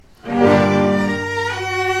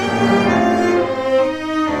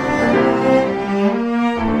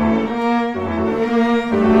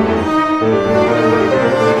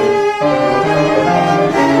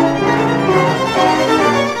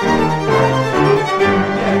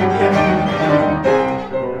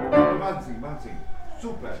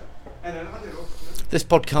This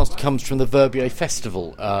podcast comes from the Verbier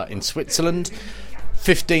Festival in Switzerland,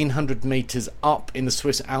 1,500 metres up in the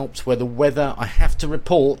Swiss Alps, where the weather, I have to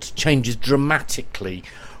report, changes dramatically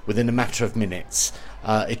within a matter of minutes.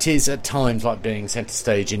 It is at times like being centre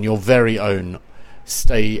stage in your very own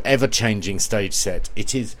ever-changing stage set.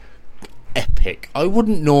 It is epic. I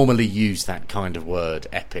wouldn't normally use that kind of word,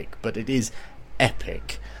 epic, but it is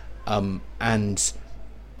epic. And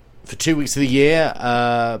for 2 weeks of the year,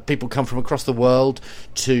 people come from across the world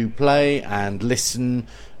to play and listen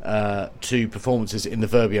to performances in the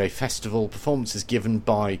Verbier Festival, performances given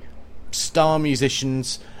by star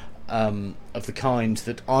musicians of the kind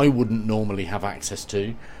that I wouldn't normally have access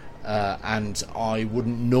to, and I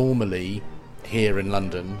wouldn't normally hear in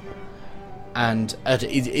London. And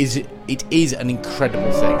it is an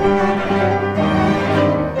incredible thing.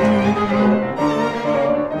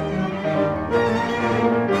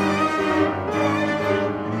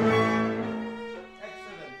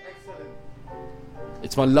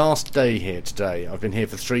 It's my last day here today. I've been here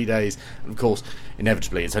for 3 days, and of course,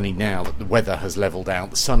 inevitably, it's only now that the weather has levelled out.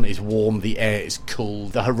 The sun is warm, the air is cool,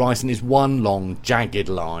 the horizon is one long, jagged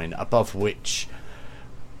line above which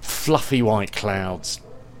fluffy white clouds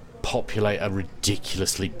populate a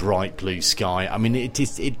ridiculously bright blue sky. I mean, it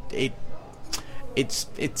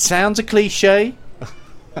sounds a cliche.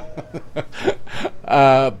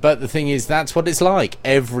 But the thing is, that's what it's like.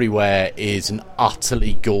 Everywhere is an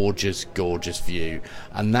utterly gorgeous, gorgeous view,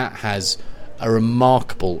 and that has a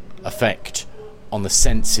remarkable effect on the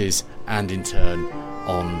senses and in turn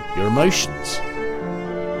on your emotions.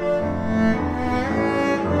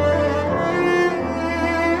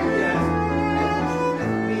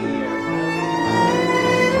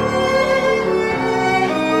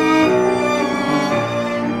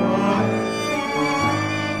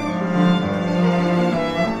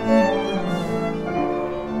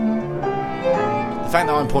 The fact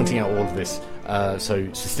that I'm pointing out all of this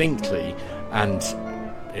so succinctly and,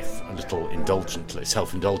 if a little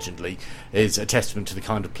self-indulgently, is a testament to the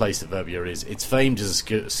kind of place that Verbier is. It's famed as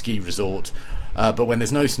a ski resort, but when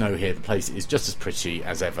there's no snow here, the place is just as pretty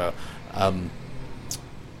as ever. And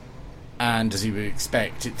as you would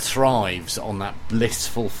expect, it thrives on that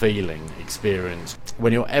blissful feeling experience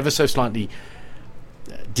when you're ever so slightly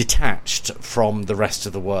detached from the rest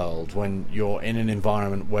of the world, when you're in an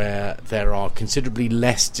environment where there are considerably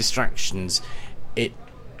less distractions. It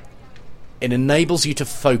enables you to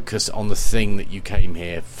focus on the thing that you came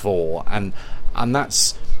here for, and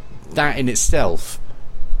that in itself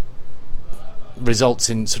results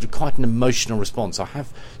in sort of quite an emotional response. I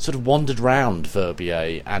have sort of wandered round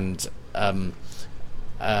Verbier, and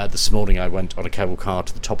this morning I went on a cable car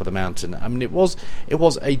to the top of the mountain. I mean, it was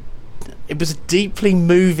a deeply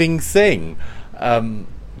moving thing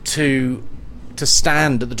to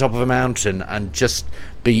stand at the top of a mountain and just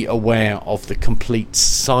be aware of the complete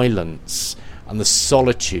silence and the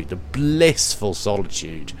solitude, the blissful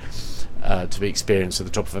solitude to be experienced at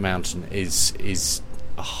the top of a mountain is it's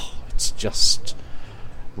just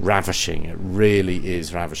ravishing. It really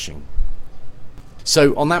is ravishing.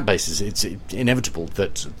 So on that basis, it's inevitable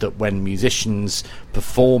that when musicians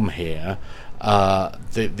perform here,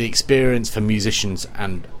 the experience for musicians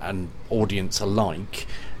and audience alike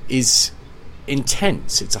is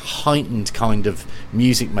intense. It's a heightened kind of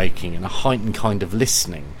music making and a heightened kind of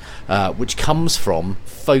listening, which comes from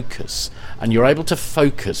focus. And you're able to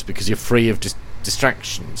focus because you're free of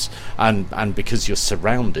distractions and because you're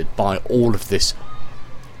surrounded by all of this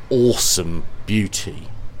awesome beauty.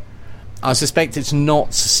 I suspect it's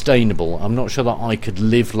not sustainable. I'm not sure that I could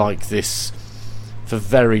live like this for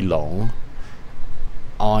very long.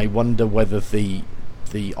 I wonder whether the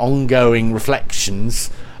ongoing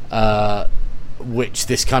reflections which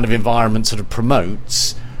this kind of environment sort of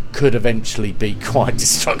promotes could eventually be quite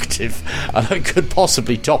destructive, and I could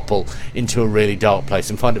possibly topple into a really dark place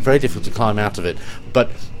and find it very difficult to climb out of it.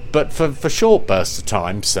 But for short bursts of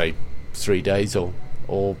time, say 3 days or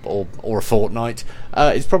a fortnight,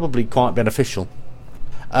 it's probably quite beneficial.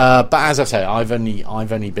 But as I say, I've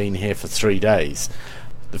only been here for 3 days.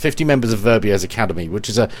 The 50 members of Verbier's Academy, which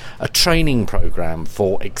is a training programme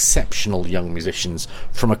for exceptional young musicians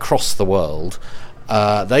from across the world,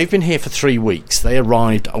 they've been here for 3 weeks. They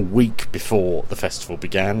arrived a week before the festival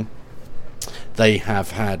began. They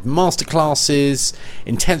have had masterclasses,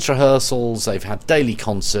 intense rehearsals, they've had daily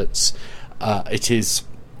concerts. It is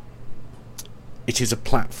a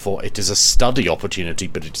platform, it is a study opportunity,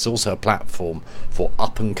 but it is also a platform for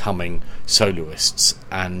up-and-coming soloists,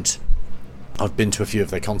 and I've been to a few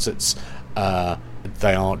of their concerts.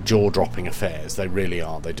 they are jaw-dropping affairs. They really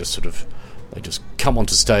are. They just come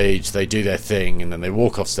onto stage, they do their thing, and then they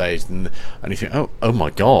walk off stage, and you think, oh my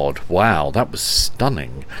God, wow, that was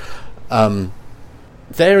stunning.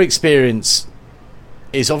 Their experience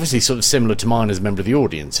is obviously sort of similar to mine as a member of the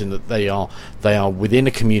audience, in that they are within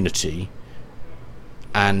a community,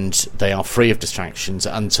 and they are free of distractions,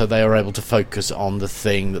 and so they are able to focus on the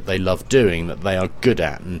thing that they love doing, that they are good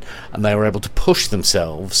at, and they are able to push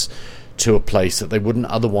themselves to a place that they wouldn't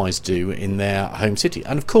otherwise do in their home city.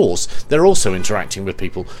 And of course, they're also interacting with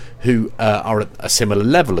people who are at a similar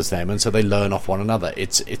level as them, and so they learn off one another.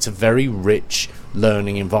 It's a very rich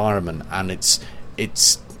learning environment, and it's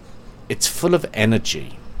full of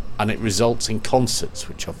energy, and it results in concerts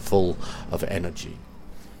which are full of energy.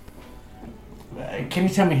 Can you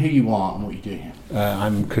tell me who you are and what you do here?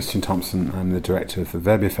 I'm Christian Thompson. I'm the director of the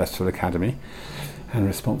Verbier Festival Academy and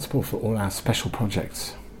responsible for all our special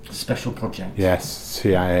projects. Special projects? Yes,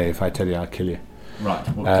 CIA, if I tell you I'll kill you.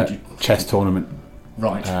 Right. Chess tournament.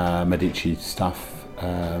 Right. Medici stuff.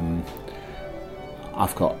 I've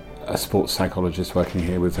got a sports psychologist working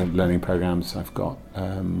here with learning programs. I've got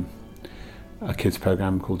a kids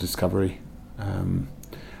program called Discovery.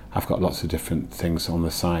 I've got lots of different things on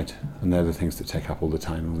the side, and they're the things that take up all the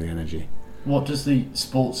time, all the energy. What does the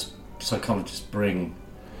sports psychologist bring?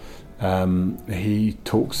 He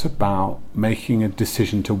talks about making a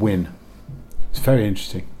decision to win. It's very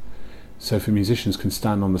interesting. So if musicians can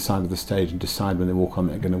stand on the side of the stage and decide when they walk on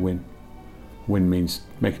they're going to win. Win means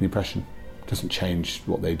make an impression. It doesn't change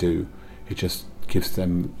what they do. It just gives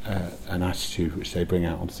them an attitude which they bring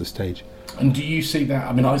out onto the stage. And do you see that?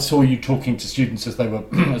 I mean, I saw you talking to students as they were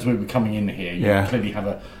as we were coming in here. You clearly have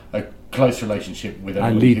a close relationship with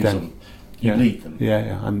everyone. I lead them. You lead them?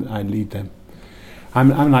 Yeah, I lead them.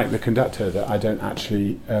 I'm like the conductor, that I don't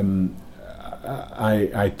actually...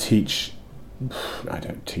 I teach... I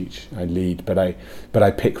don't teach, I lead, but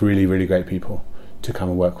I pick really, really great people to come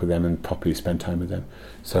and work with them and properly spend time with them.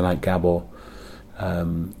 So like Gabor,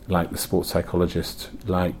 like the sports psychologist,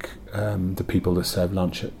 like the people that serve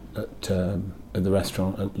lunch at the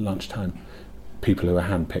restaurant at lunchtime, people who are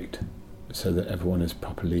handpicked, so that everyone is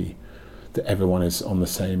on the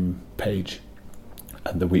same page.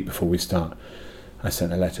 And the week before we start, I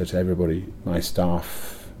sent a letter to everybody, my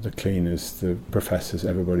staff, the cleaners, the professors,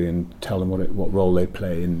 everybody, and tell them what role they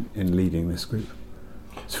play in leading this group.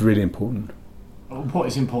 It's really important. What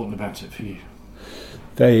is important about it for you?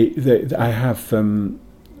 I have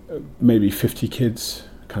maybe 50 kids,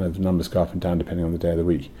 kind of the numbers go up and down depending on the day of the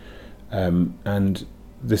week. And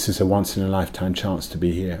this is a once-in-a-lifetime chance to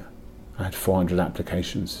be here. I had 400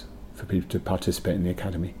 applications for people to participate in the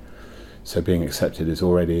academy. So being accepted is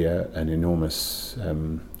already an enormous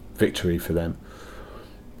victory for them.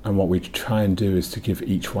 And what we try and do is to give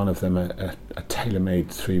each one of them a tailor-made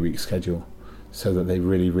 3-week schedule so that they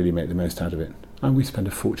really, really make the most out of it. And we spend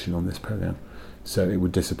a fortune on this program. So it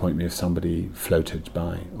would disappoint me if somebody floated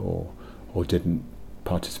by or didn't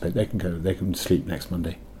participate. They can sleep next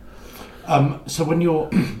Monday. So when you're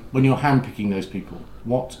handpicking those people,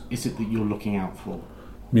 what is it that you're looking out for?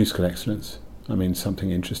 Musical excellence. I mean, something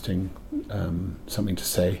interesting, something to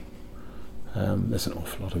say. There's an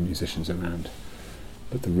awful lot of musicians around,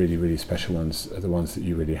 but the really, really special ones are the ones that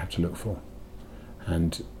you really have to look for.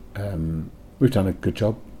 And we've done a good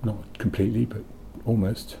job, not completely, but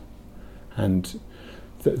almost. And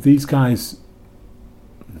these guys,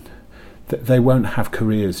 they won't have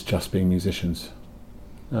careers just being musicians.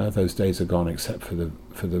 Those days are gone, except for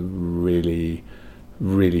the really,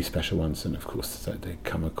 really special ones, and of course they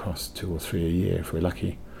come across 2 or 3 a year if we're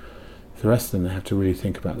lucky. The rest of them, they have to really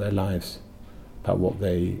think about their lives, about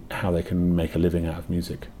how they can make a living out of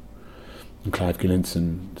music. And Clive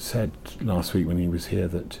Gillinson said last week when he was here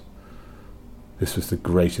that this was the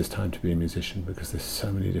greatest time to be a musician because there's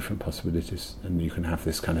so many different possibilities, and you can have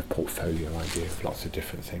this kind of portfolio idea of lots of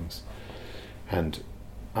different things. And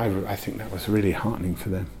I think that was really heartening for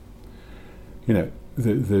them. You know,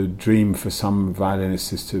 the dream for some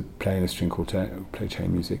violinists is to play in a string quartet, play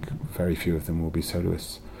chamber music. Very few of them will be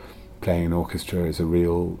soloists. Playing an orchestra is a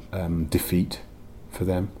real defeat for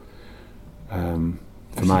them.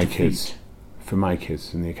 For my kids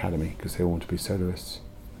in the academy, because they all want to be soloists.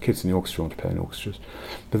 Kids in the orchestra want to play in orchestras.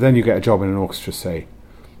 But then you get a job in an orchestra, say,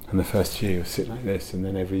 and the first year you sit like this, and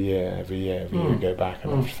then every year you go back,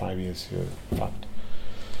 and after 5 years you're fucked.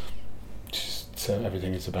 So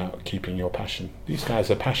everything is about keeping your passion. These guys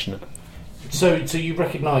are passionate. So you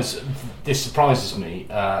recognise, this surprises me,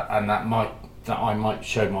 and that I might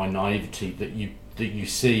show my naivety, that you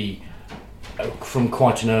see from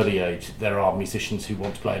quite an early age there are musicians who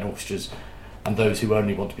want to play in orchestras and those who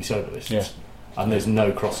only want to be soloists. Yeah. And there's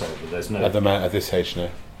no crossover. There's no. At this age, no.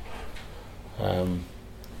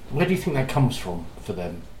 Where do you think that comes from for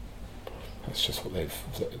them? That's just what they've.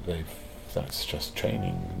 That's just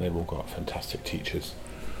training. They've all got fantastic teachers,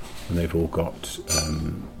 and they've all got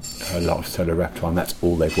a lot of solo repertoire, and that's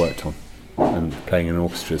all they've worked on. And playing in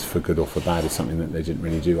orchestras, for good or for bad, is something that they didn't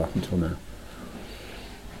really do up until now.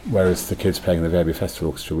 Whereas the kids playing the Verbier Festival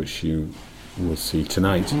Orchestra, which you will see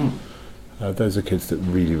tonight, those are kids that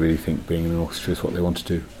really, really think being in an orchestra is what they want to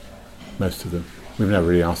do. Most of them. We've never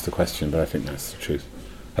really asked the question, but I think that's the truth.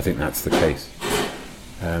 I think that's the case.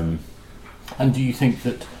 And do you think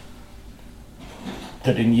that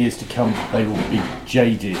in years to come they will be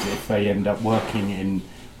jaded if they end up working in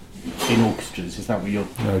orchestras? Is that what you're...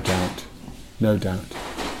 No doubt.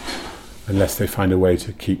 Unless they find a way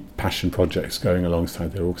to keep passion projects going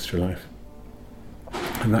alongside their orchestra life.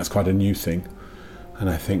 And that's quite a new thing. And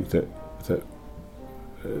I think that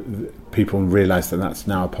people realise that that's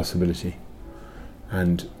now a possibility.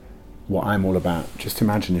 And what I'm all about, just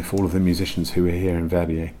imagine if all of the musicians who are here in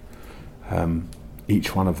Verbier,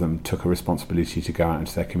 each one of them took a responsibility to go out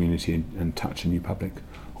into their community and touch a new public,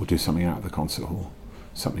 or do something out of the concert hall,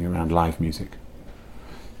 something around live music.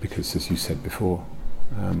 Because, as you said before,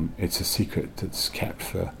 it's a secret that's kept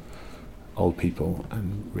for old people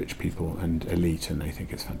and rich people and elite, and they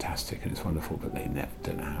think it's fantastic and it's wonderful, but they never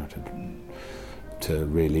don't know how to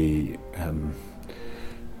really.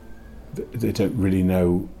 They don't really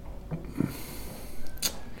know.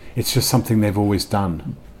 It's just something they've always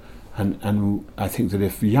done, and I think that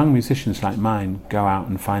if young musicians like mine go out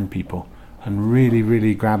and find people and really,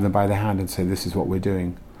 really grab them by the hand and say, "This is what we're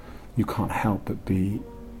doing," you can't help but be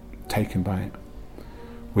taken by it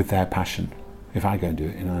with their passion. If I go and do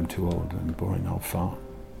it, I'm too old and boring old fart.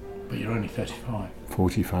 But you're only 35.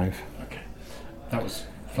 45. Okay, that was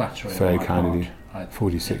flattering. Very kind of you.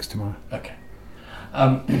 46 tomorrow. Okay.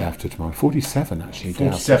 Day after tomorrow. 47 actually. 47.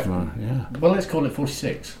 Day after tomorrow. Yeah. Well, let's call it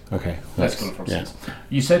 46. Okay. Let's call it 46. Yeah.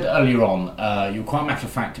 You said earlier on, you were quite matter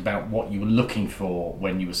of fact about what you were looking for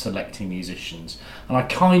when you were selecting musicians, and I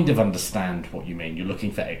kind of understand what you mean. You're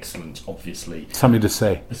looking for excellence, obviously. Something to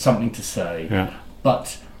say. Something to say. Yeah.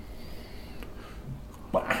 But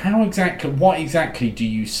what exactly do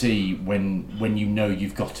you see when you know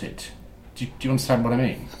you've got it? Do you understand what I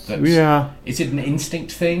mean? Yeah. Is it an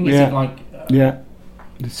instinct thing? Is yeah. it like... Yeah.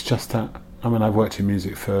 It's just that. I mean, I've worked in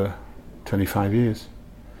music for 25 years.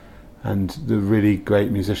 And the really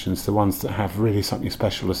great musicians, the ones that have really something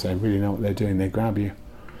special to say, really know what they're doing, they grab you.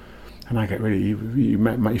 And I get really...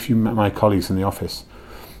 if you met my colleagues in the office,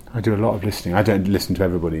 I do a lot of listening. I don't listen to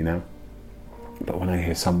everybody now. But when I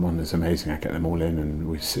hear someone that's amazing, I get them all in and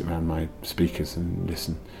we sit around my speakers and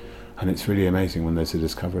listen. And it's really amazing when there's a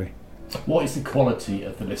discovery. What is the quality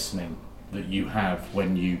of the listening that you have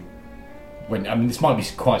when I mean, this might be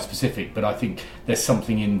quite specific, but I think there's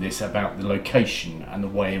something in this about the location and the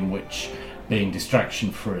way in which being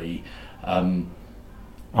distraction-free. You're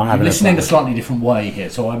listening in a slightly different way here,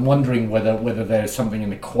 so I'm wondering whether there's something in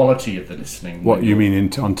the quality of the listening. What you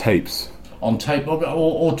mean on tapes? On tape,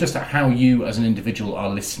 or just how you as an individual are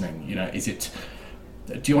listening. You know, is it?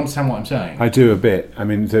 Do you understand what I'm saying? I do a bit. I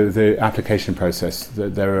mean, the application process,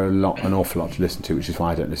 there are an awful lot to listen to, which is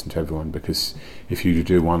why I don't listen to everyone, because if you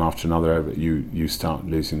do one after another, you start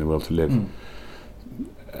losing the will to live.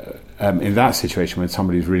 In that situation, when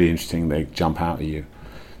somebody's really interesting, they jump out at you.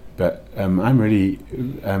 But I'm really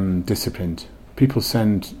disciplined. People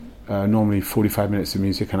send normally 45 minutes of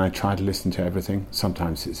music, and I try to listen to everything.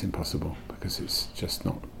 Sometimes it's impossible, because it's just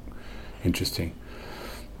not interesting.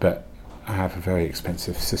 But I have a very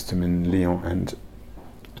expensive system in Lyon, and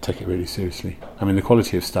I take it really seriously. I mean, the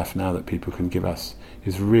quality of stuff now that people can give us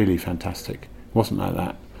is really fantastic. It wasn't like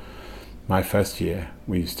that. My first year,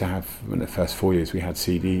 we used to have, in the first 4 years, we had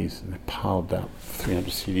CDs, and they piled up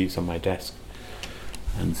 300 CDs on my desk,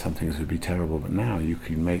 and some things would be terrible, but now you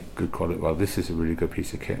can make good quality. Well, this is a really good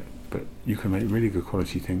piece of kit, but you can make really good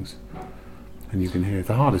quality things, and you can hear.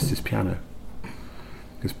 The hardest is piano,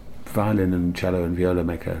 because violin and cello and viola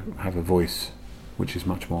have a voice which is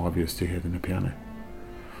much more obvious to hear than a piano,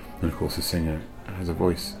 and of course a singer has a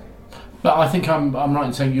voice. But I think I'm right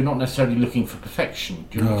in saying you're not necessarily looking for perfection.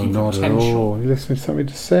 You're looking for potential. Not at all. You're listening to something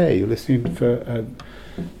to say. You're listening for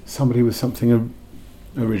somebody with something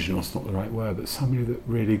original's not the right word, but somebody that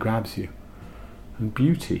really grabs you. And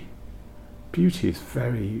beauty is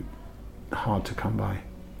very hard to come by.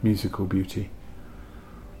 Musical beauty.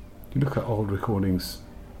 You look at old recordings,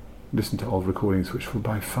 listen to old recordings which were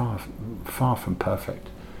by far from perfect,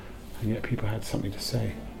 and yet people had something to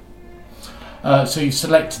say. So you've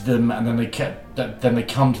selected them, and then they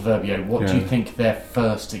come to Verbier. What do you think their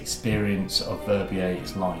first experience of Verbier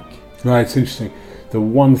is like? Right, it's interesting. The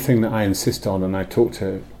one thing that I insist on, and I talked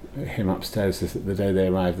to him upstairs, is that the day they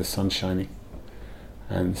arrive, the sun's shining.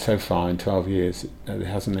 And so far, in 12 years, he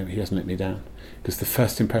hasn't let me down. Because the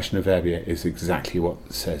first impression of Verbier is exactly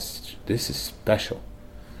what says, this is special.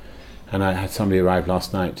 And I had somebody arrive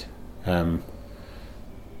last night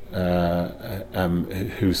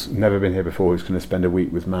who's never been here before, who's going to spend a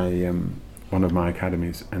week with my one of my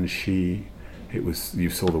academies, and you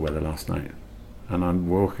saw the weather last night, and I'm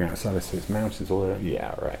walking outside, I see it's mountains all around.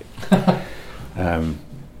 Yeah, right.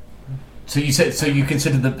 So you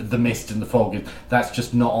consider the mist and the fog, that's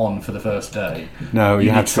just not on for the first day? No,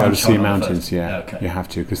 you have to go to see mountains. Okay. You have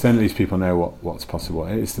to, because then at least people know what's possible.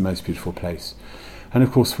 It's the most beautiful place. And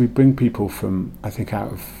of course we bring people from, I think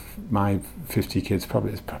out of my 50 kids,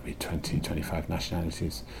 there's probably 20, 25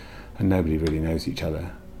 nationalities, and nobody really knows each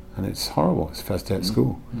other, and it's horrible. It's the first day at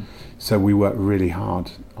school. So we work really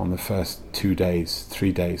hard on the first 2 days,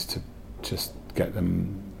 3 days, to just get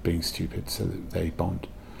them being stupid so that they bond.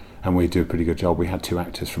 And we do a pretty good job. We had 2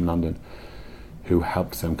 actors from London who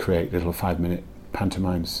helped them create little 5-minute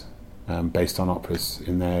pantomimes based on operas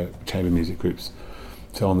in their chamber music groups.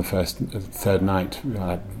 So on the third night, we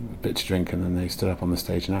had a bit to drink, and then they stood up on the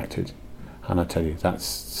stage and acted. And I tell you, that's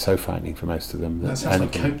so frightening for most of them. That sounds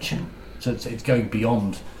like coaching. So it's going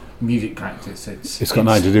beyond music practice. It's got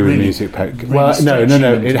nothing to do with music practice. Well, no,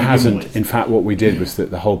 it hasn't. In fact, what we did was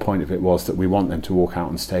that the whole point of it was that we want them to walk out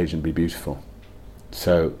on stage and be beautiful.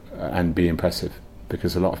 So and be impressive,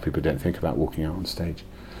 because a lot of people don't think about walking out on stage.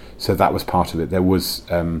 So that was part of it. There was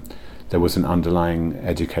an underlying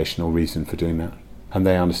educational reason for doing that, and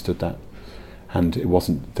they understood that. And it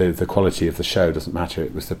wasn't the quality of the show doesn't matter.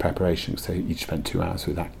 It was the preparation. So they each spent 2 hours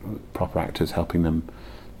with proper actors helping them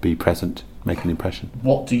be present, make an impression.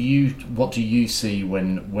 What do you see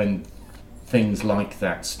when things like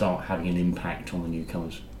that start having an impact on the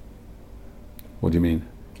newcomers? What do you mean?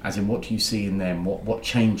 As in, what do you see in them? What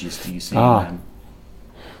changes do you see in them?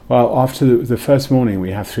 Well, after the first morning,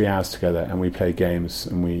 we have 3 hours together, and we play games,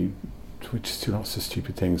 and we just do lots of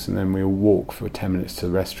stupid things, and then we'll walk for 10 minutes to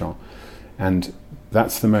the restaurant. And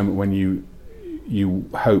that's the moment when you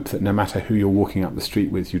hope that no matter who you're walking up the street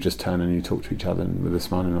with, you just turn and you talk to each other and with a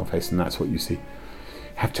smile on your face, and that's what you see. You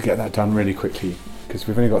have to get that done really quickly, because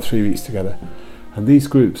we've only got 3 weeks together. And these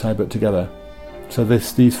groups I put together, so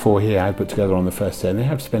these 4 here I put together on the first day, and they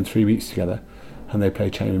have to spend 3 weeks together, and they play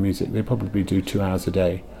chamber music. They probably do 2 hours a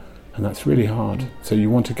day, and that's really hard. So you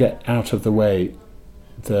want to get out of the way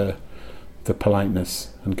the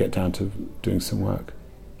politeness and get down to doing some work.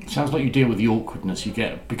 Sounds like you deal with the awkwardness you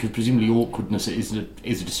get, because presumably awkwardness is a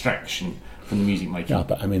distraction from the music making. Yeah,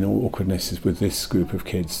 but I mean, awkwardness is with this group of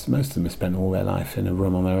kids. Most of them have spent all their life in a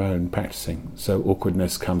room on their own practicing, so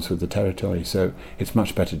awkwardness comes with the territory. So it's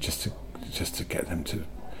much better just to get them to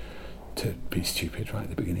be stupid right at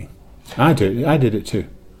the beginning. I did it too,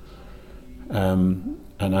 and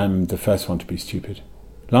I'm the first one to be stupid.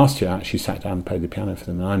 Last year I actually sat down and played the piano for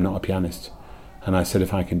them, and I'm not a pianist. And I said,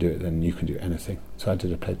 if I can do it, then you can do anything. So I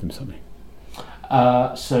played them something.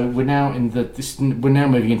 So we're now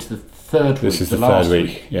moving into the third week. This is the third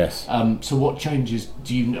week, yes. So what changes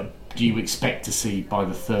do you expect to see by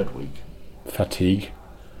the third week? Fatigue.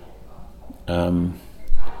 The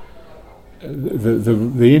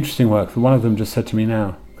interesting work. One of them just said to me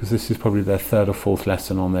now, because this is probably their 3rd or 4th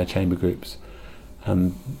lesson on their chamber groups,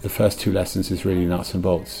 and the first 2 lessons is really nuts and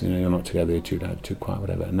bolts. You're not together, you're too loud, too quiet,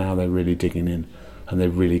 whatever. And now they're really digging in, and they're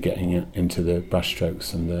really getting into the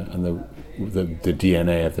brushstrokes and the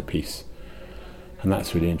DNA of the piece, and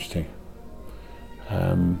that's really interesting.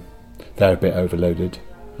 They're a bit overloaded.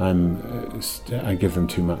 I give them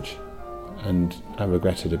too much, and I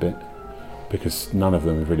regret it a bit, because none of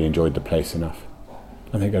them have really enjoyed the place enough,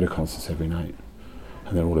 and they go to concerts every night,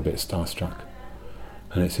 and they're all a bit starstruck.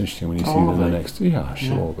 And it's interesting when you see them the next... Yeah,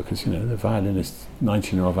 sure, because, the violinist,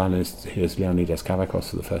 19-year-old violinist, hears Leonidas Kavakos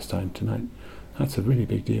for the first time tonight. That's a really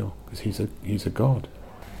big deal, because he's a god.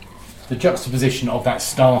 The juxtaposition of that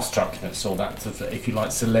starstruckness, or that, if you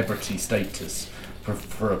like, celebrity status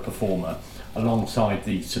for a performer, alongside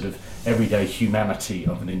the sort of everyday humanity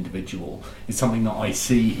of an individual, is something that I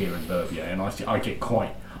see here in Verbier, and I get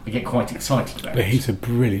quite excited about it. But he's a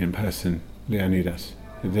brilliant person, Leonidas.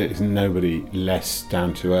 There is nobody less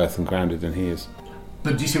down to earth and grounded than he is.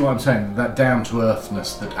 But do you see what I'm saying? That down to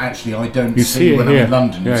earthness that actually I don't see when I'm in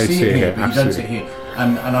London. You see it here, but you don't see it here.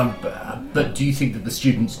 But do you think that the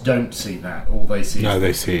students don't see that, or they see? No,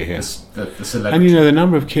 they see it here. The celebrity. And you know, the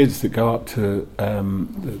number of kids that go up to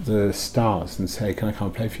the stars and say, "Can I come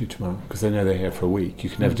and play for you tomorrow?" Because they know they're here for a week. You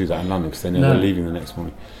can never do that in London because they know they're leaving the next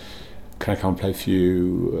morning. Can I come and play for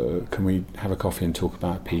you? Can we have a coffee and talk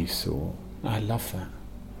about a piece? Or I love that,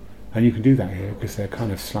 and you can do that here because they're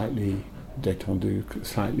kind of slightly détendu,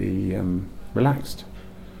 slightly relaxed,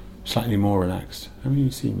 slightly more relaxed. I mean,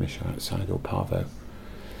 you see Misha outside or Parvo.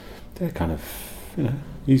 They're kind of,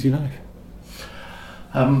 easy life.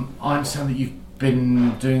 I understand that you've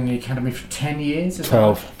been doing the academy for 10 years?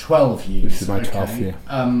 12. 12 years. This is my 12th year.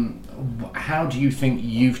 How do you think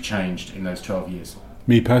you've changed in those 12 years?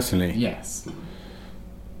 Me personally? Yes.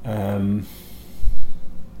 I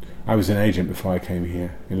was an agent before I came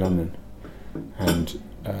here in London, and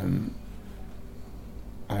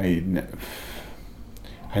I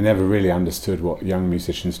never really understood what young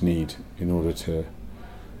musicians need in order to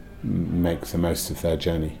make the most of their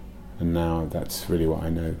journey, and now that's really what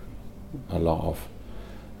I know a lot of,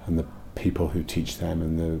 and the people who teach them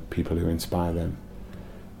and the people who inspire them,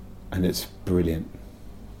 and it's brilliant.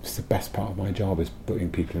 It's the best part of my job, is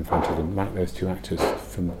putting people in front of them, like those two actors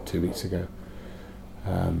from 2 weeks ago,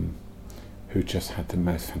 who just had the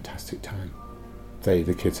most fantastic time.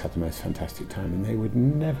 The kids had the most fantastic time, and they would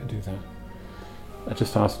never do that. I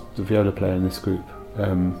just asked the viola player in this group,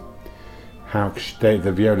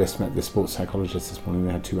 the violist met the sports psychologist this morning.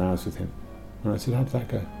 They had 2 hours with him, and I said, "How did that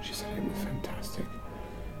go?" She said, "It was fantastic.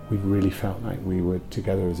 We really felt like we were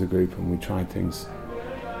together as a group, and we tried things."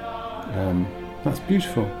 That's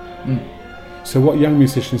beautiful. So what young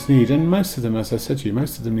musicians need, and most of them, as I said to you,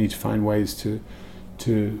 most of them need to find ways to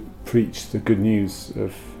preach the good news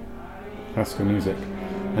of classical music,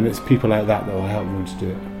 and it's people like that will help them to do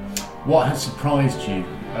it. What has surprised you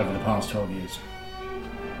over the past 12 years?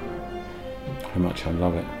 How much I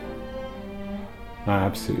love it. I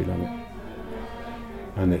absolutely love it.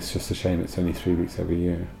 And it's just a shame it's only 3 weeks every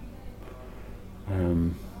year.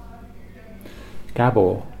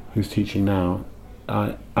 Gabor, who's teaching now,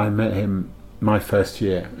 I met him my first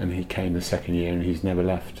year, and he came the second year, and he's never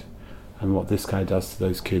left. And what this guy does to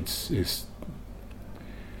those kids is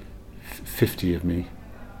 50 of me.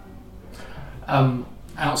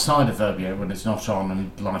 Outside of Verbier, when it's not on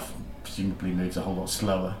and life presumably moves a whole lot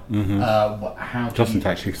slower, how do Doesn't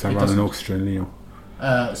actually, because I run an orchestra in Lyon.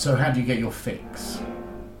 So how do you get your fix?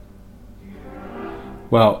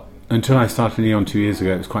 Well, until I started Lyon 2 years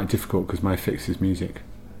ago, it was quite difficult because my fix is music.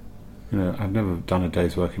 I've never done a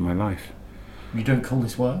day's work in my life. You don't call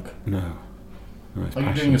this work? No, it's Are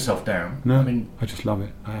you doing yourself down? No, I just love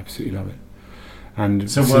it. I absolutely love it.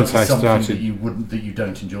 And so since work is I something started, that you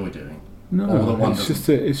don't enjoy doing? No, it's just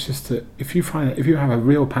that if you have a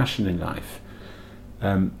real passion in life,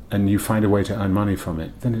 and you find a way to earn money from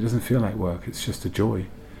it, then it doesn't feel like work. It's just a joy.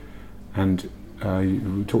 And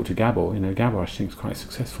you talk to Gabor. Gabor, I think, is quite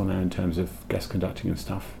successful now in terms of guest conducting and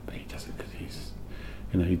stuff. But he does it because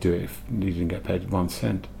he'd do it if he didn't get paid 1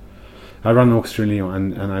 cent. I run an orchestra in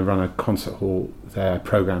Lyon, and I run a concert hall there.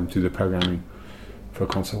 Do the programming for a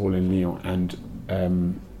concert hall in Lyon and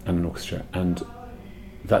an orchestra, and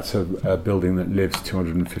that's a building that lives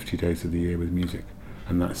 250 days of the year with music,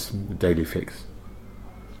 and that's the daily fix.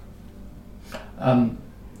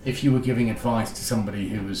 If you were giving advice to somebody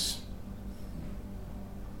who'd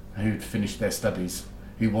finished their studies,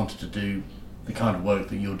 who wanted to do the kind of work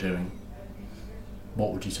that you're doing,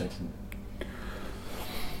 what would you say to them?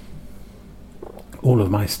 All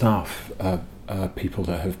of my staff are people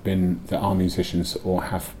that are musicians or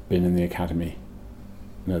have been in the academy.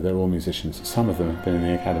 They're all musicians. Some of them have been in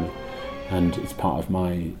the academy, and it's part of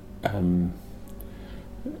my.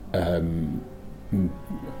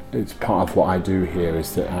 It's part of what I do here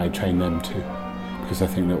is that I train them too, because I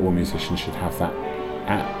think that all musicians should have that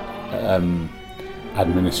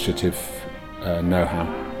administrative know-how,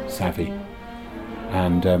 savvy,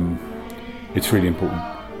 and it's really important.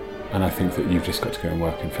 And I think that you've just got to go and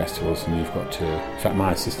work in festivals, and you've got to. In fact,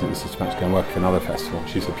 my assistant is just about to go and work for another festival.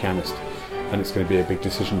 She's a pianist. And it's going to be a big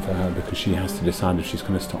decision for her, because she has to decide if she's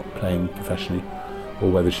going to stop playing professionally, or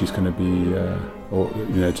whether she's going to be,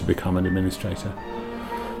 to become an administrator.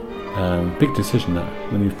 Big decision that,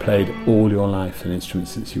 when you've played all your life an instrument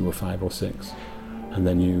since you were 5 or 6, and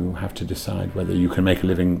then you have to decide whether you can make a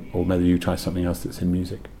living or whether you try something else that's in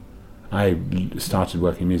music. I started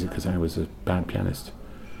working in music because I was a bad pianist,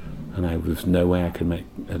 and there was no way I could make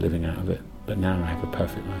a living out of it. But now I have a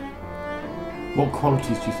perfect life. What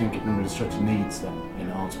qualities do you think an administrator needs then in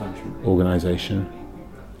arts management? Organisation,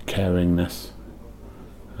 caringness,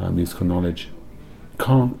 musical knowledge.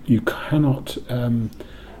 You cannot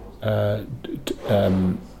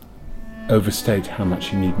overstate how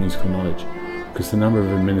much you need musical knowledge, because the number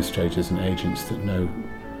of administrators and agents that know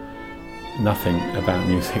nothing about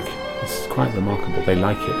music is quite remarkable. They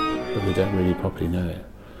like it, but they don't really properly know it.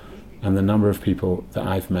 And the number of people that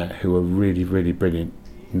I've met who are really, really brilliant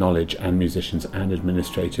knowledge and musicians and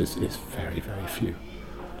administrators is very, very few.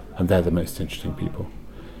 And they're the most interesting people,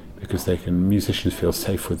 because musicians feel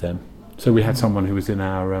safe with them. So we had someone who was in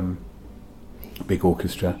our big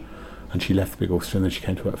orchestra, and she left the big orchestra and then she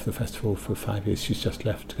came to work for the festival for 5 years. She's just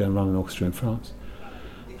left to go and run an orchestra in France.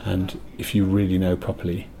 And if you really know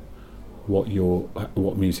properly what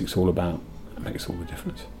music's all about, it makes all the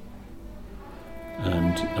difference.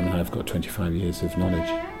 And I mean, I've got 25 years of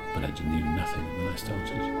knowledge, but I knew nothing when I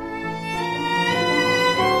started.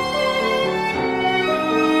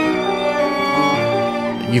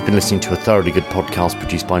 You've been listening to a Thoroughly Good podcast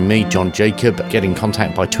produced by me, John Jacob. Get in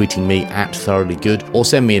contact by tweeting me @thoroughlygood or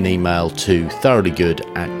send me an email to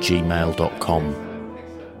thoroughlygood@gmail.com.